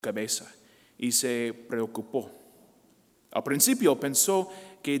cabeza y se preocupó. Al principio pensó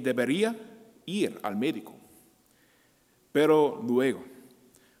que debería ir al médico, pero luego,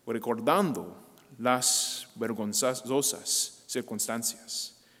 recordando las vergonzosas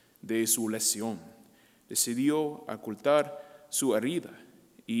circunstancias de su lesión, decidió ocultar su herida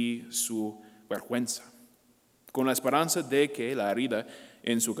y su vergüenza, con la esperanza de que la herida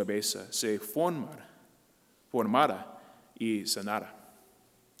en su cabeza se formara y sanara.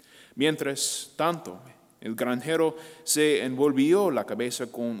 Mientras tanto, el granjero se envolvió la cabeza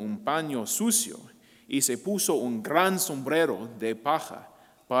con un paño sucio y se puso un gran sombrero de paja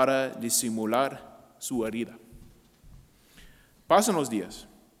para disimular su herida. Pasan los días.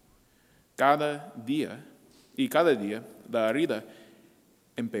 Cada día la herida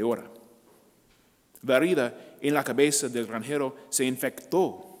empeora. La herida en la cabeza del granjero se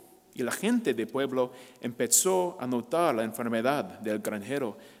infectó y la gente del pueblo empezó a notar la enfermedad del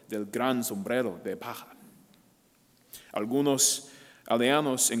granjero del gran sombrero de paja. Algunos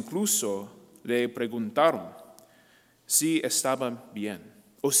aldeanos incluso le preguntaron si estaba bien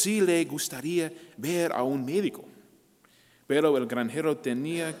o si le gustaría ver a un médico. Pero el granjero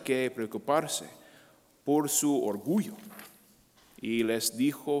tenía que preocuparse por su orgullo y les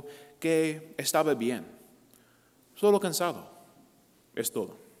dijo que estaba bien, solo cansado, es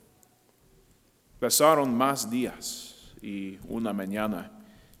todo. Pasaron más días y una mañana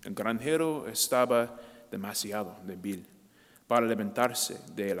el granjero estaba demasiado débil para levantarse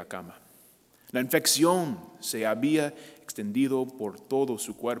de la cama. La infección se había extendido por todo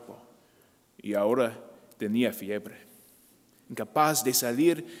su cuerpo y ahora tenía fiebre. Incapaz de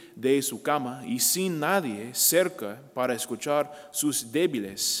salir de su cama y sin nadie cerca para escuchar sus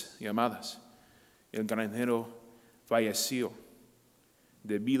débiles llamadas, el granjero falleció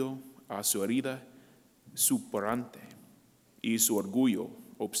debido a su herida supurante y su orgullo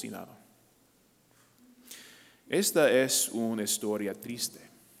obstinado. Esta es una historia triste.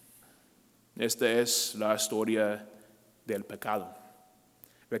 Esta es la historia del pecado.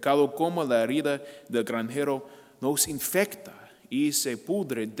 Pecado como la herida del granjero nos infecta y se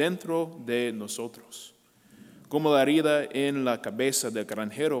pudre dentro de nosotros. Como la herida en la cabeza del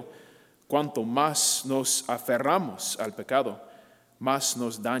granjero, cuanto más nos aferramos al pecado, más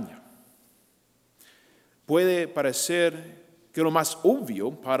nos daña. Puede parecer que lo más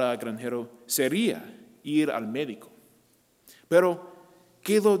obvio para el granjero sería ir al médico. Pero,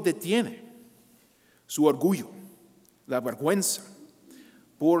 ¿qué lo detiene? Su orgullo, la vergüenza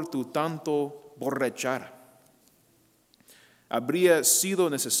por tu tanto borrachera. Habría sido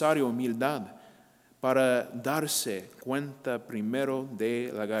necesaria humildad para darse cuenta primero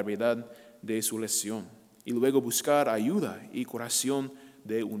de la gravedad de su lesión y luego buscar ayuda y curación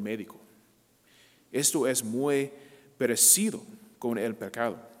de un médico. Esto es muy parecido con el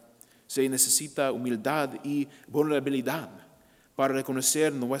pecado. Se necesita humildad y vulnerabilidad para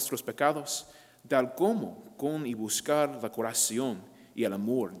reconocer nuestros pecados, tal como con y buscar la curación y el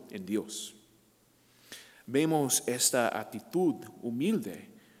amor en Dios. Vemos esta actitud humilde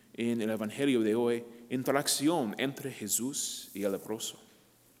en el Evangelio de hoy, interacción entre Jesús y el leproso.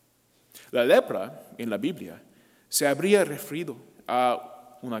 La lepra en la Biblia se habría referido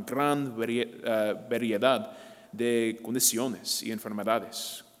a una gran variedad de condiciones y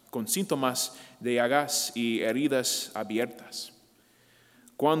enfermedades, con síntomas de llagas y heridas abiertas.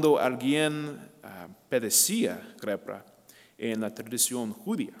 Cuando alguien padecía lepra en la tradición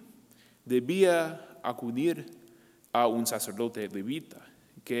judía, debía acudir a un sacerdote levita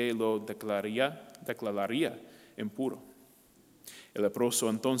que lo declararía impuro. El leproso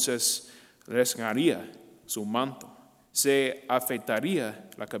entonces rasgaría su manto, se afeitaría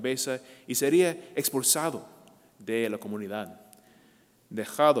la cabeza y sería expulsado de la comunidad,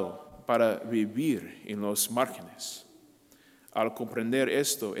 dejado para vivir en los márgenes. Al comprender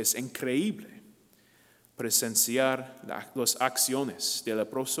esto, es increíble presenciar las acciones del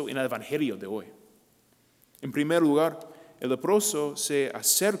leproso en el Evangelio de hoy. En primer lugar, el leproso se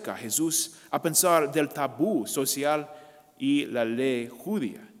acerca a Jesús a pensar del tabú social y la ley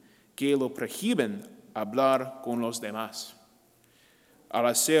judía que lo prohíben hablar con los demás. Al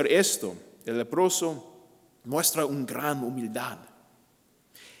hacer esto, el leproso muestra una gran humildad.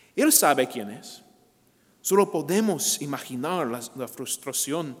 Él sabe quién es. Solo podemos imaginar la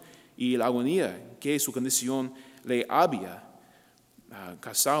frustración y la agonía que su condición le había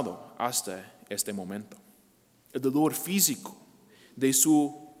causado hasta este momento. El dolor físico de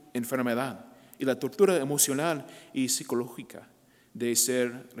su enfermedad y la tortura emocional y psicológica de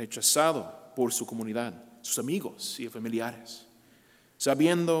ser rechazado por su comunidad, sus amigos y familiares.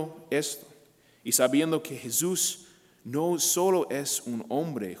 Sabiendo esto y sabiendo que Jesús no solo es un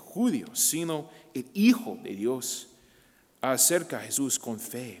hombre judío, sino el Hijo de Dios. Acerca a Jesús con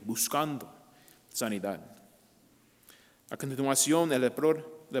fe, buscando sanidad. A continuación, el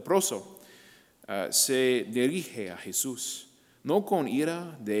leproso se dirige a Jesús, no con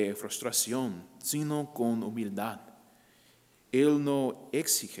ira de frustración, sino con humildad. Él no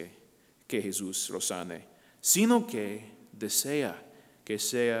exige que Jesús lo sane, sino que desea que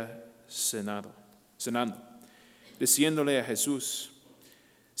sea sanando, diciéndole a Jesús: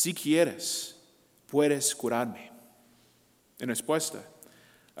 si quieres, puedes curarme. En respuesta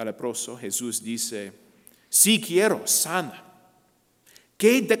al leproso, Jesús dice: si quiero, sana.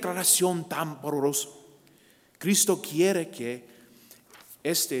 ¡Qué declaración tan poderosa! Cristo quiere que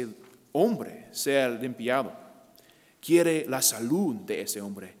este hombre sea limpiado. Quiere la salud de ese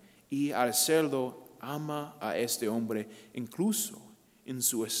hombre. Y al hacerlo, ama a este hombre incluso en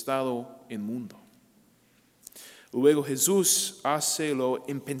su estado inmundo. Luego Jesús hace lo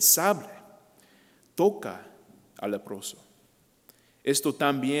impensable. Toca al leproso. Esto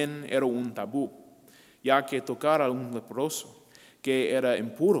también era un tabú, ya que tocar a un leproso que era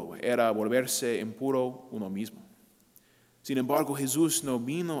impuro era volverse impuro uno mismo. Sin embargo, Jesús no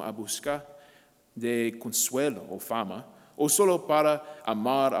vino a buscar de consuelo o fama, o solo para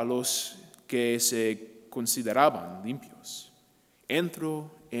amar a los que se consideraban limpios. Entró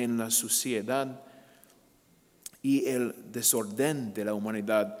en la suciedad y el desorden de la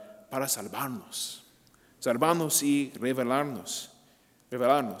humanidad para salvarnos y revelarnos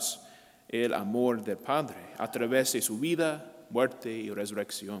el amor del Padre a través de su vida, muerte y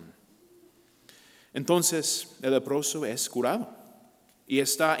resurrección. Entonces el leproso es curado y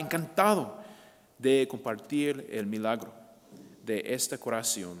está encantado de compartir el milagro de esta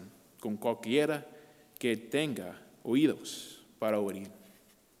curación con cualquiera que tenga oídos para oír.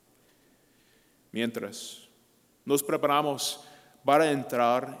 Mientras nos preparamos para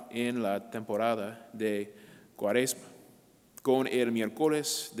entrar en la temporada de Cuaresma, con el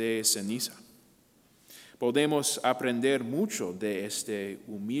miércoles de ceniza, podemos aprender mucho de este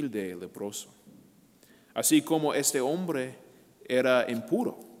humilde leproso. Así como este hombre era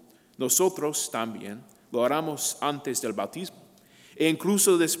impuro, nosotros también lo haremos antes del bautismo, e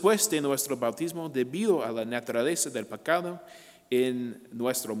incluso después de nuestro bautismo, debido a la naturaleza del pecado en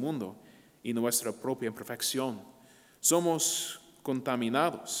nuestro mundo y nuestra propia imperfección. Somos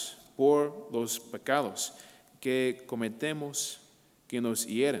contaminados por los pecados que cometemos, que nos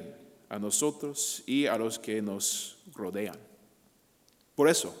hieren a nosotros y a los que nos rodean. Por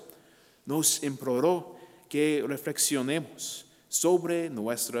eso, nos imploró que reflexionemos sobre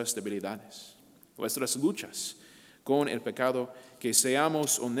nuestras debilidades, nuestras luchas con el pecado, que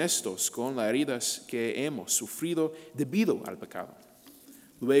seamos honestos con las heridas que hemos sufrido debido al pecado.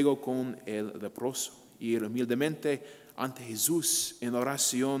 Luego con el leproso, ir humildemente ante Jesús en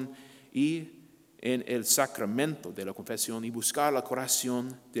oración y en el sacramento de la confesión y buscar la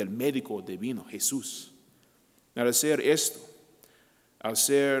curación del médico divino, Jesús. Al hacer esto, al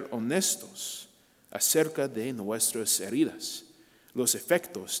ser honestos acerca de nuestras heridas, los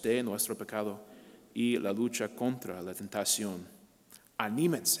efectos de nuestro pecado y la lucha contra la tentación,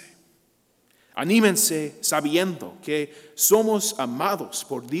 anímense sabiendo que somos amados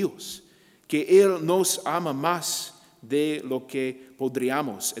por Dios, que Él nos ama más de lo que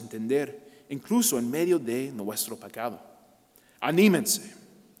podríamos entender, incluso en medio de nuestro pecado. Anímense,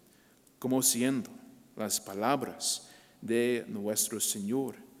 conociendo las palabras de nuestro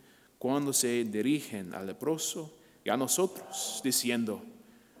Señor cuando se dirigen al leproso y a nosotros, diciendo: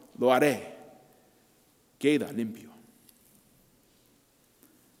 lo haré, queda limpio.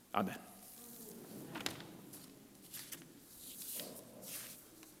 Amén.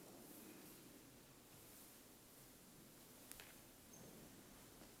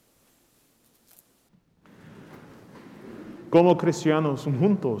 Como cristianos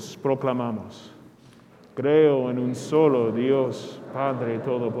juntos proclamamos: creo en un solo Dios, Padre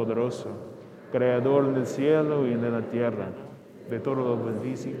Todopoderoso, Creador del cielo y de la tierra, de todo lo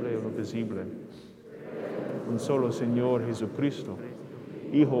visible y lo invisible. Un solo Señor Jesucristo,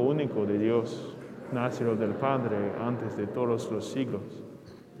 Hijo único de Dios, nacido del Padre antes de todos los siglos.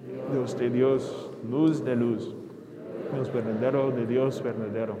 Dios de Dios, luz de luz, Dios verdadero de Dios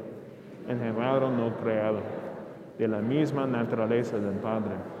verdadero, engendrado no creado, de la misma naturaleza del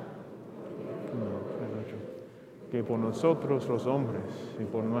Padre, que por nosotros los hombres y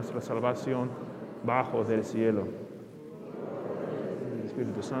por nuestra salvación bajo del cielo. El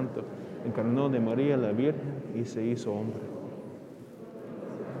Espíritu Santo encarnó de María la Virgen y se hizo hombre.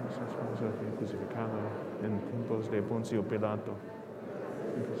 Crucificado en tiempos de Poncio Pilato,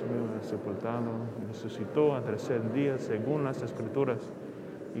 sepultado, resucitó al tercer día según las Escrituras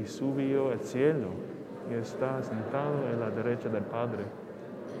y subió al cielo y está sentado en la derecha del Padre.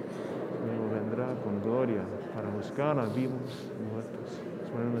 Luego vendrá con gloria para buscar a vivos y muertos.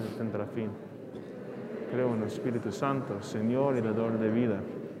 Su reino no tendrá fin. Creo en el Espíritu Santo, Señor y dador de vida,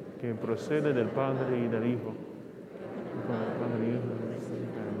 que procede del Padre y del Hijo, con el Padre y Hijo,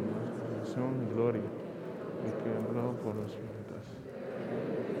 en y gloria, y que habló por los profetas.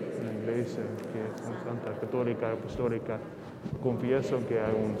 La Iglesia, que es santa, católica, apostólica, confieso que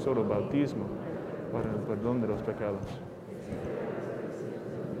hay un solo bautismo para el perdón de los pecados.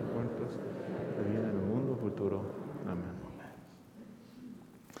 Muertos, de vida en el mundo futuro. Amén.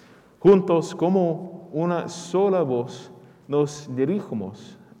 Juntos, como una sola voz, nos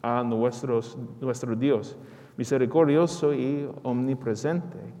dirigimos a nuestro Dios, misericordioso y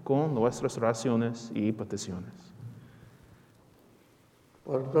omnipresente, con nuestras oraciones y peticiones.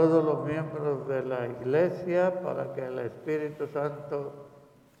 Por todos los miembros de la Iglesia, para que el Espíritu Santo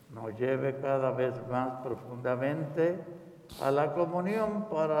nos lleve cada vez más profundamente a la comunión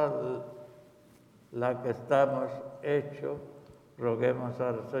para la que estamos hechos, roguemos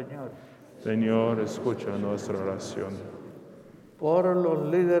al Señor. Señor, escucha nuestra oración. Por los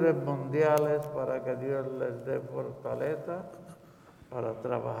líderes mundiales, para que Dios les dé fortaleza para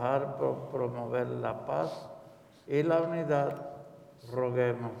trabajar por promover la paz y la unidad,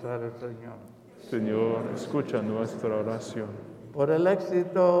 roguemos al Señor. Señor, escucha nuestra oración. Por el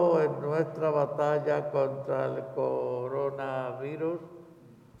éxito en nuestra batalla contra el coronavirus,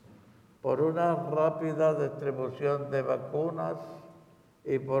 por una rápida distribución de vacunas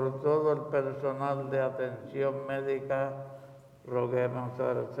y por todo el personal de atención médica, roguemos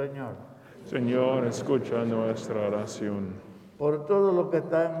al Señor. Señor, escucha nuestra oración. Por todos los que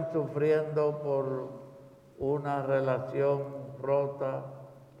están sufriendo por una relación rota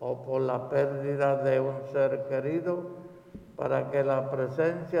o por la pérdida de un ser querido, para que la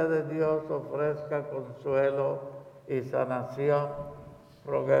presencia de Dios ofrezca consuelo y sanación,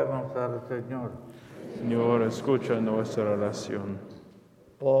 roguemos al Señor. Señor, escucha nuestra oración.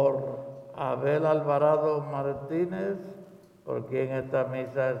 Por Abel Alvarado Martínez, por quien esta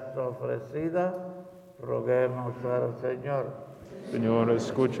misa es ofrecida, roguemos al Señor. Señor,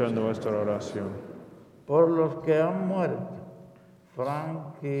 escucha nuestra oración. Por los que han muerto,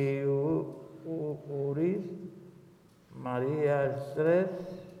 Frankie Uriz, María Estrés,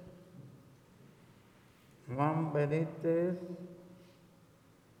 Juan Benítez,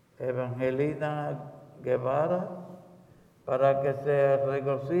 Evangelina Guevara, para que se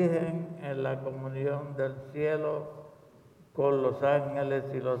regocijen en la comunión del cielo con los ángeles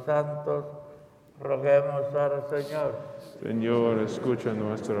y los santos, roguemos al Señor. Señor, escucha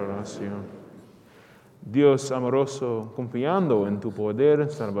nuestra oración. Dios amoroso, confiando en tu poder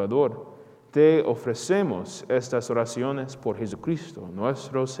salvador, te ofrecemos estas oraciones por Jesucristo,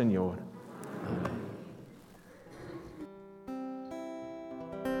 nuestro Señor. Amén.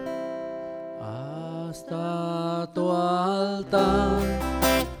 Hasta tu altar,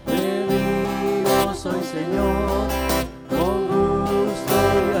 venido soy, Señor, con gusto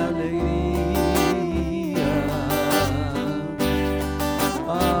y alegría,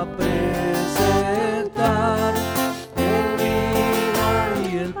 a presentar el vino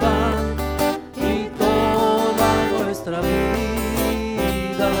y el pan y toda nuestra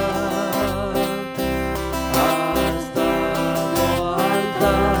vida. Hasta tu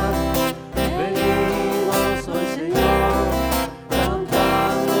altar, venido soy, Señor,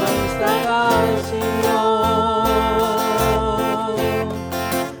 cantando esta canción.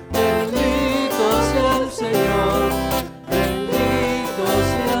 Bendito sea el Señor, bendito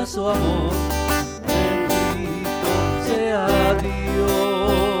sea su amor, bendito sea Dios.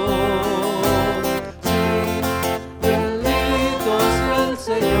 Sí, bendito sea el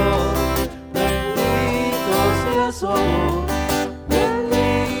Señor, bendito sea su amor,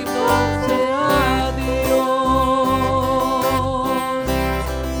 bendito sea Dios.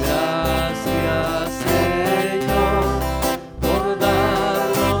 Gracias, Señor, por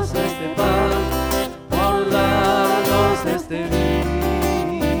darnos este pan, por darnos este vino.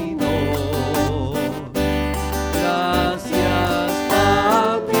 Gracias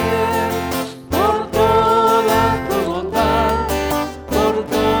también por toda tu bondad, por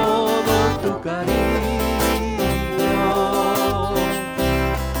todo tu cariño.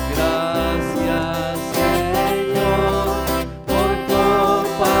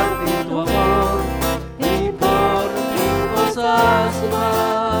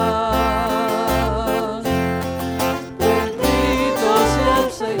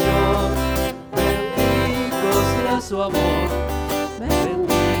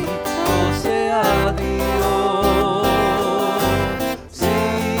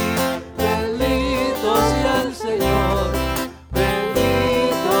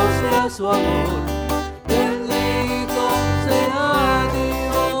 su amor. Bendito sea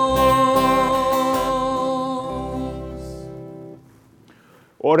Dios.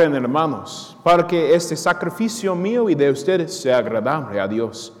 Oren, hermanos, para que este sacrificio mío y de ustedes sea agradable a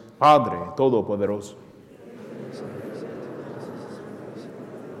Dios, Padre Todopoderoso.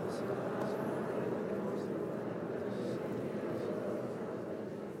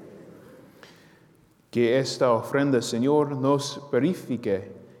 Que esta ofrenda, Señor, nos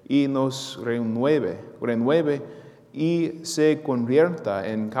purifique y nos renueve y se convierta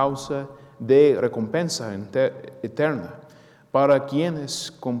en causa de recompensa eterna para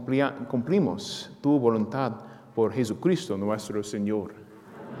quienes cumplimos tu voluntad por Jesucristo nuestro Señor.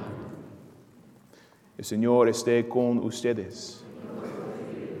 El Señor esté con ustedes.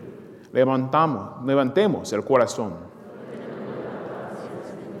 Levantemos el corazón.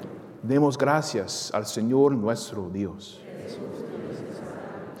 Demos gracias al Señor nuestro Dios.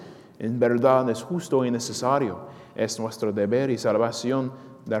 En verdad es justo y necesario, es nuestro deber y salvación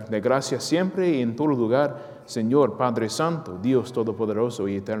darte gracias siempre y en todo lugar, Señor Padre Santo, Dios Todopoderoso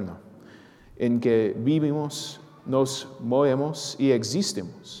y Eterno, en que vivimos, nos movemos y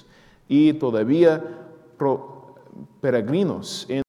existimos, y todavía peregrinos en